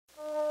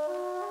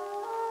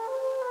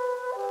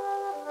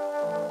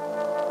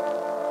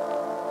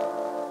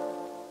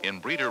In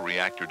breeder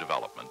reactor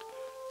development,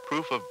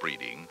 proof of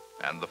breeding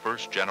and the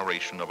first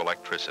generation of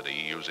electricity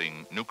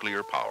using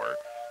nuclear power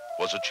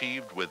was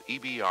achieved with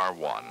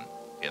EBR-I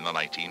in the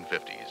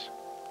 1950s.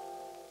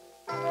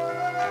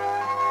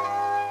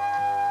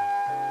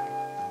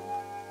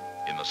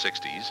 In the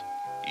 60s,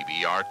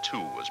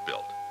 EBR-II was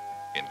built,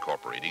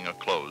 incorporating a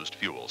closed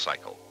fuel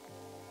cycle.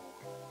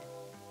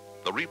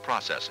 The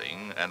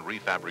reprocessing and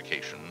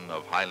refabrication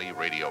of highly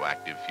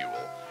radioactive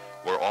fuel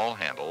were all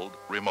handled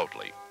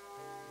remotely.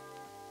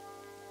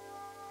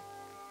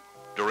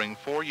 During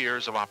 4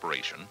 years of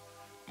operation,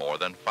 more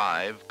than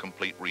 5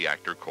 complete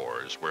reactor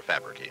cores were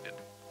fabricated.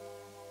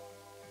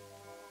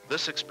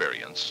 This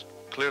experience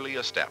clearly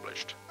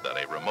established that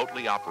a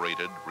remotely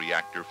operated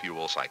reactor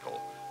fuel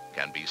cycle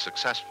can be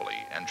successfully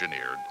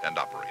engineered and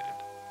operated.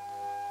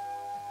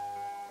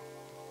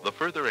 The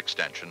further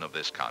extension of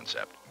this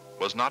concept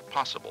was not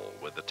possible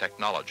with the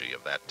technology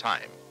of that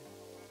time.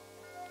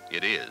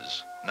 It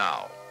is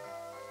now.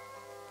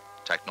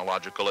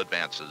 Technological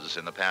advances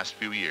in the past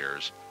few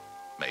years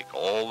make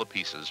all the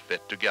pieces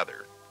fit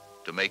together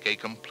to make a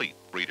complete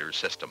breeder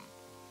system,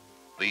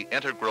 the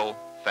Integral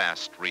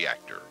Fast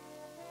Reactor,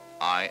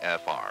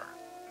 IFR.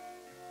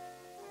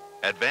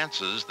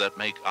 Advances that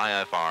make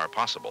IFR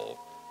possible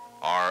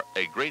are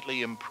a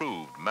greatly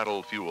improved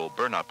metal fuel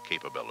burnup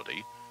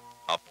capability,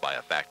 up by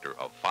a factor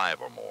of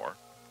 5 or more,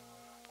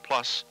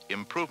 plus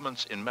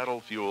improvements in metal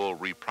fuel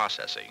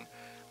reprocessing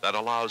that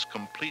allows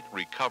complete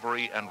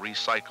recovery and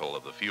recycle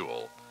of the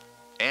fuel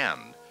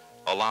and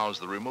allows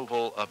the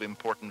removal of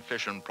important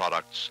fission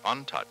products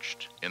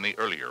untouched in the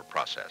earlier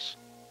process.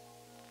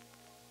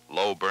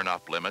 Low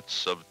burnup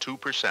limits of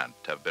 2%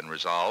 have been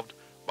resolved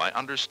by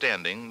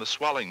understanding the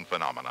swelling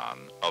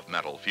phenomenon of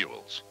metal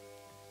fuels.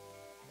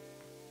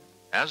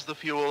 As the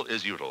fuel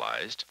is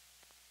utilized,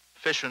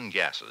 fission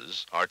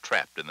gases are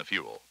trapped in the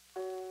fuel.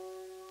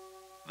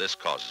 This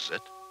causes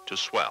it to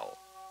swell,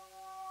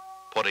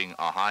 putting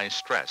a high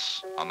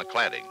stress on the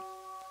cladding.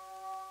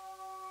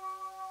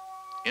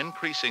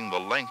 Increasing the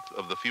length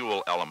of the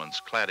fuel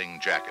element's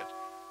cladding jacket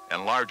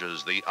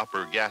enlarges the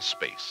upper gas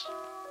space.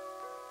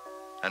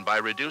 And by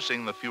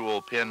reducing the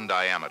fuel pin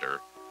diameter,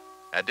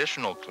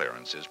 additional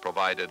clearance is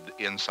provided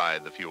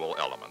inside the fuel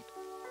element.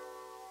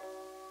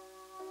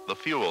 The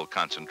fuel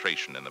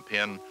concentration in the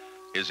pin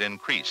is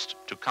increased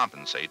to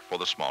compensate for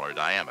the smaller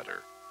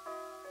diameter.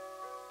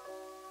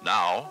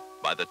 Now,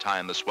 by the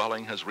time the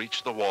swelling has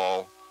reached the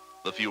wall,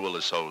 the fuel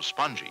is so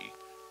spongy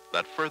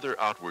that further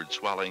outward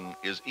swelling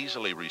is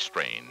easily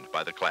restrained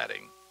by the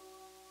cladding.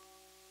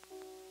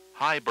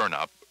 High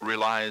burnup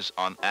relies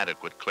on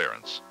adequate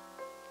clearance.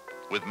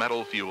 With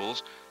metal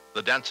fuels,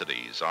 the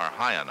densities are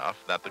high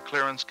enough that the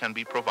clearance can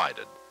be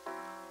provided,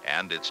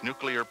 and its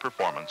nuclear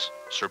performance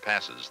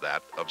surpasses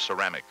that of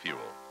ceramic fuel.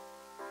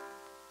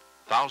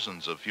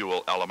 Thousands of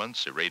fuel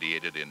elements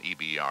irradiated in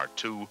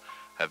EBR-II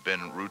have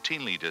been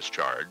routinely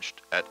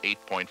discharged at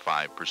 8.5%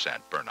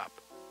 burnup.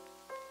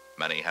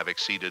 Many have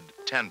exceeded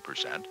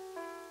 10%,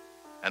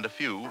 and a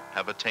few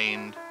have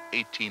attained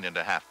 18.5%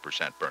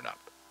 burnup.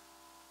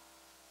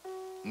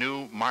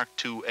 New Mark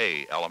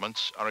IIA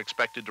elements are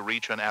expected to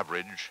reach an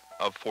average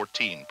of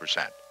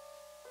 14%.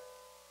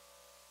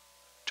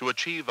 To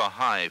achieve a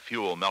high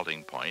fuel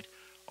melting point,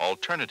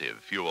 alternative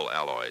fuel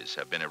alloys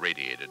have been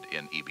irradiated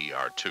in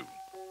EBR-II.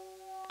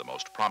 The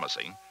most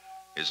promising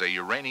is a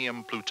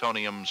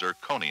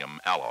uranium-plutonium-zirconium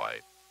alloy.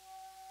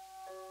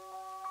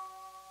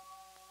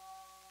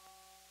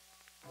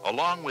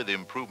 Along with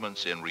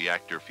improvements in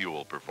reactor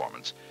fuel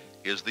performance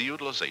is the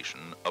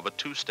utilization of a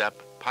 2-step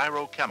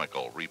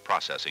pyrochemical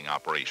reprocessing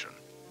operation.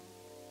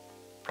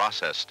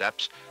 Process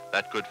steps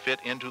that could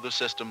fit into the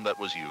system that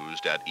was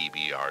used at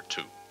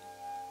EBR-II.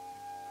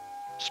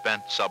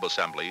 Spent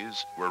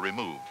subassemblies were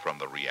removed from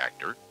the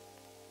reactor,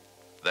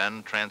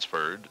 then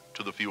transferred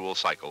to the fuel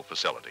cycle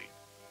facility.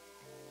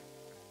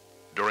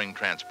 During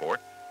transport,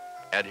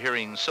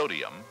 adhering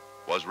sodium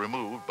was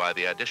removed by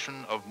the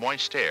addition of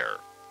moist air,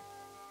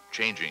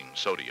 changing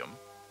sodium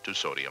to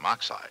sodium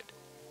oxide,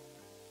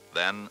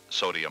 then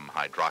sodium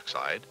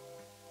hydroxide,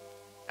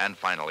 and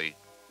finally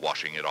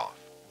washing it off.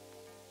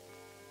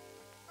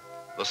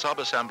 The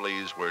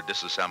subassemblies were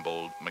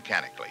disassembled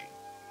mechanically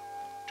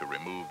to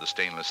remove the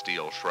stainless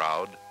steel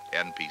shroud,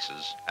 end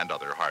pieces, and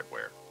other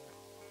hardware.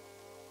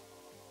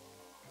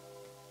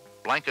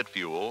 Blanket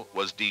fuel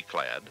was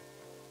declad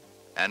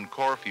and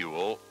core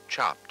fuel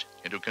chopped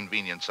into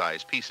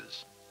convenient-sized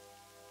pieces.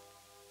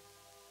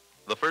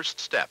 The first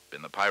step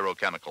in the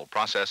pyrochemical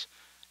process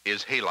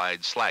is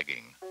halide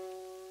slagging.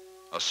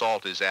 A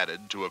salt is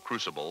added to a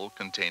crucible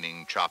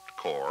containing chopped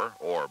core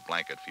or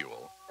blanket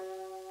fuel,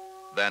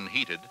 then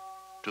heated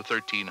to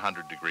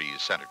 1300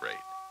 degrees centigrade.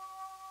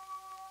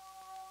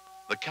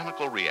 The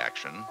chemical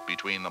reaction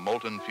between the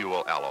molten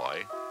fuel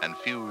alloy and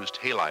fused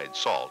halide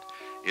salt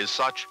is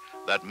such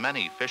that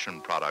many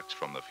fission products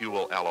from the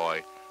fuel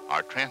alloy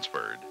are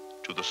transferred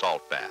to the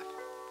salt bath.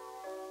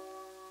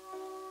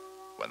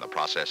 When the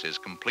process is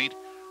complete,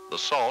 the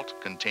salt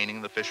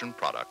containing the fission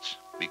products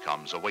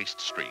becomes a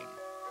waste stream,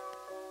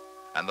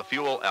 and the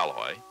fuel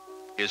alloy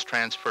is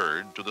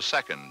transferred to the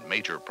second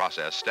major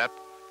process step,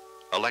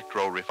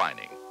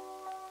 electrorefining.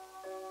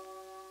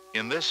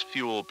 In this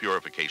fuel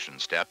purification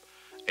step,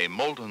 a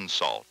molten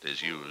salt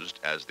is used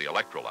as the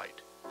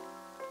electrolyte.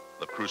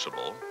 The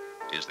crucible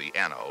is the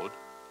anode,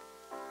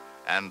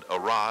 and a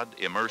rod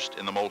immersed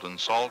in the molten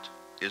salt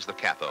is the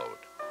cathode.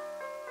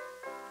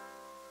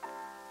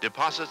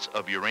 Deposits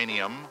of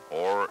uranium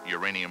or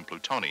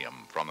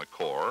uranium-plutonium from the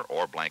core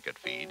or blanket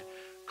feed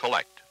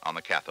collect on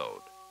the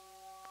cathode.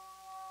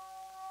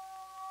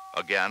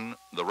 Again,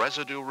 the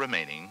residue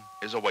remaining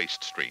is a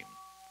waste stream.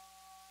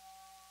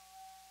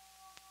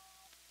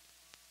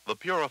 The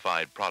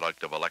purified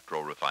product of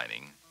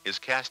electrorefining is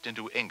cast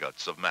into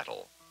ingots of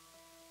metal.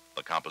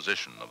 The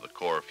composition of the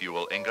core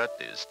fuel ingot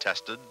is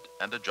tested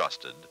and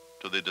adjusted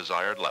to the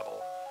desired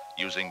level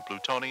using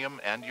plutonium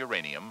and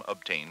uranium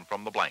obtained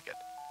from the blanket.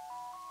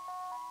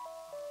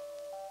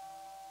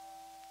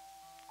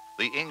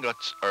 The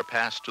ingots are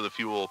passed to the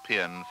fuel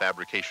pin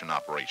fabrication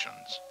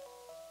operations.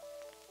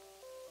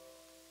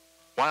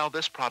 While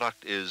this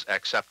product is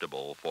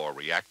acceptable for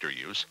reactor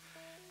use,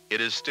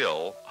 it is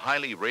still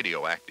highly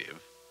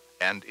radioactive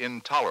and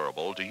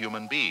intolerable to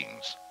human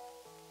beings.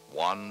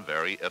 One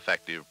very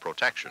effective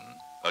protection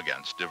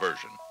against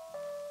diversion.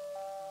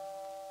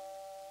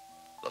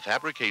 The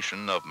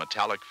fabrication of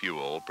metallic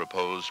fuel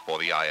proposed for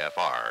the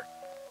IFR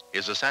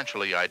is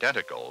essentially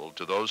identical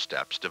to those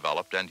steps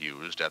developed and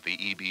used at the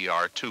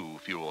EBR-II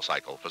fuel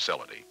cycle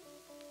facility.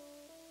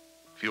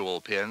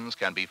 Fuel pins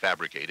can be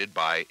fabricated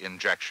by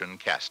injection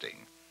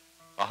casting,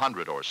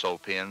 100 or so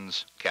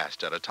pins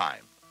cast at a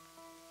time.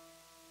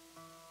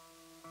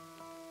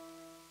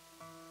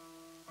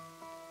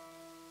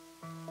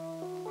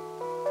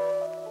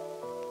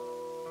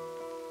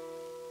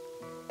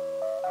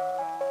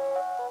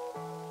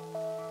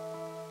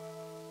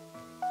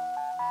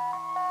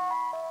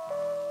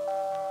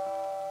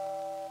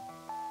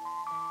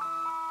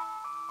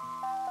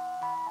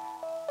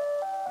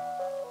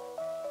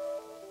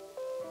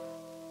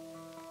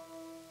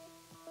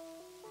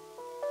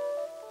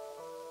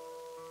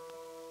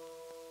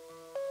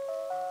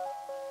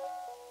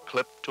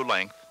 Clipped to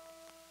length,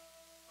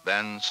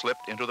 then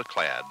slipped into the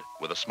clad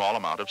with a small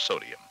amount of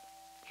sodium.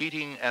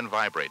 Heating and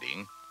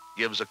vibrating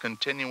gives a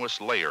continuous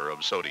layer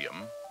of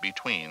sodium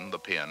between the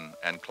pin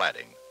and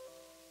cladding.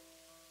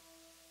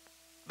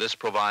 This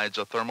provides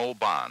a thermal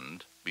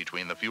bond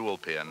between the fuel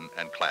pin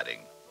and cladding.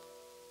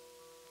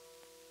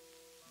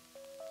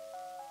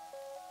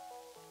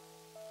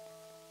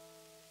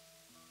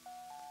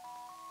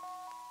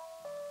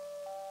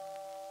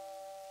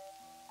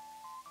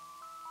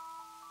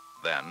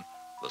 Then,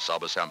 the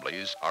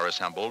sub-assemblies are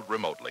assembled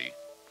remotely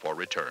for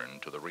return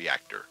to the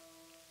reactor.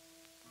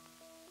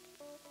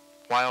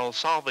 While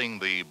solving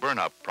the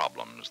burn-up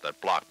problems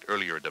that blocked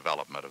earlier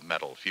development of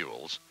metal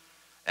fuels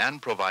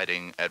and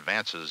providing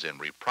advances in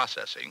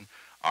reprocessing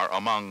are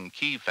among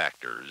key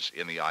factors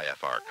in the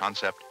IFR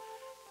concept,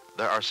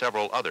 there are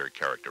several other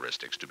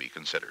characteristics to be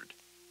considered.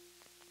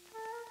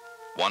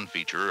 One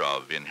feature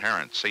of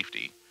inherent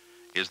safety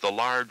is the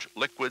large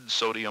liquid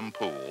sodium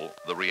pool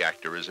the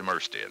reactor is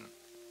immersed in.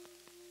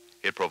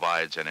 It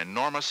provides an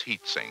enormous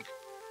heat sink,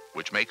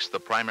 which makes the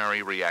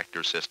primary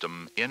reactor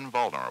system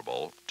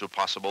invulnerable to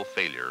possible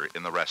failure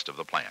in the rest of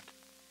the plant.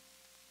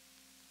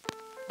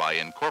 By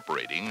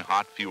incorporating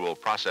hot fuel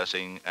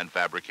processing and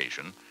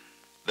fabrication,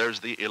 there's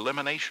the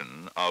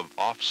elimination of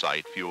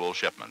off-site fuel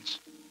shipments.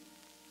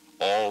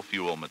 All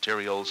fuel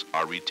materials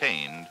are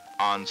retained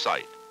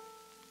on-site.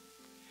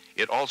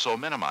 It also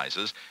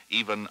minimizes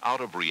even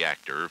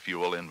out-of-reactor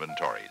fuel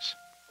inventories.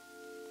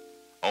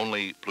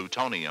 Only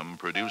plutonium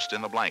produced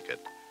in the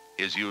blanket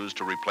is used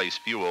to replace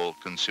fuel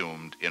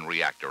consumed in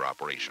reactor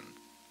operation.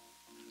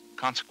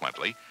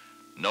 Consequently,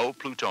 no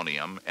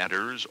plutonium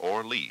enters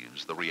or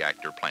leaves the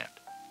reactor plant.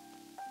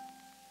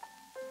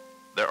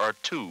 There are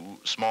two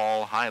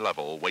small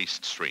high-level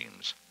waste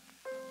streams,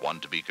 one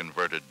to be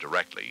converted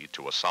directly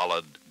to a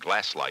solid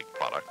glass-like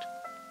product,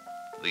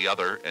 the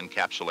other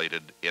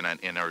encapsulated in an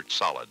inert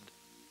solid,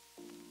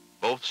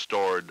 both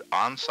stored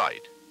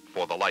on-site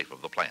for the life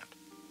of the plant.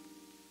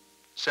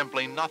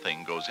 Simply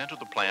nothing goes into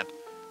the plant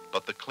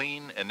but the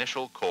clean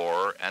initial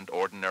core and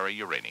ordinary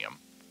uranium,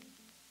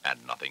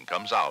 and nothing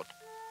comes out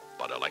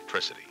but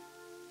electricity.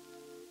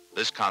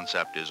 This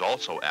concept is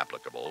also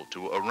applicable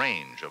to a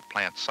range of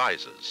plant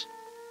sizes.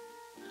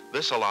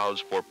 This allows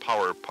for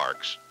power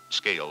parks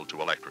scaled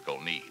to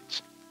electrical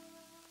needs.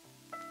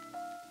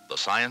 The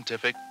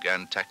scientific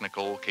and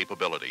technical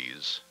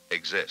capabilities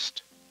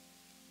exist,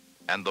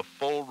 and the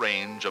full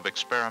range of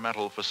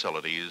experimental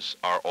facilities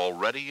are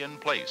already in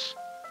place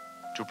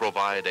to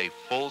provide a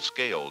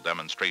full-scale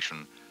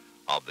demonstration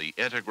of the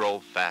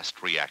Integral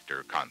Fast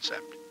Reactor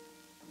concept.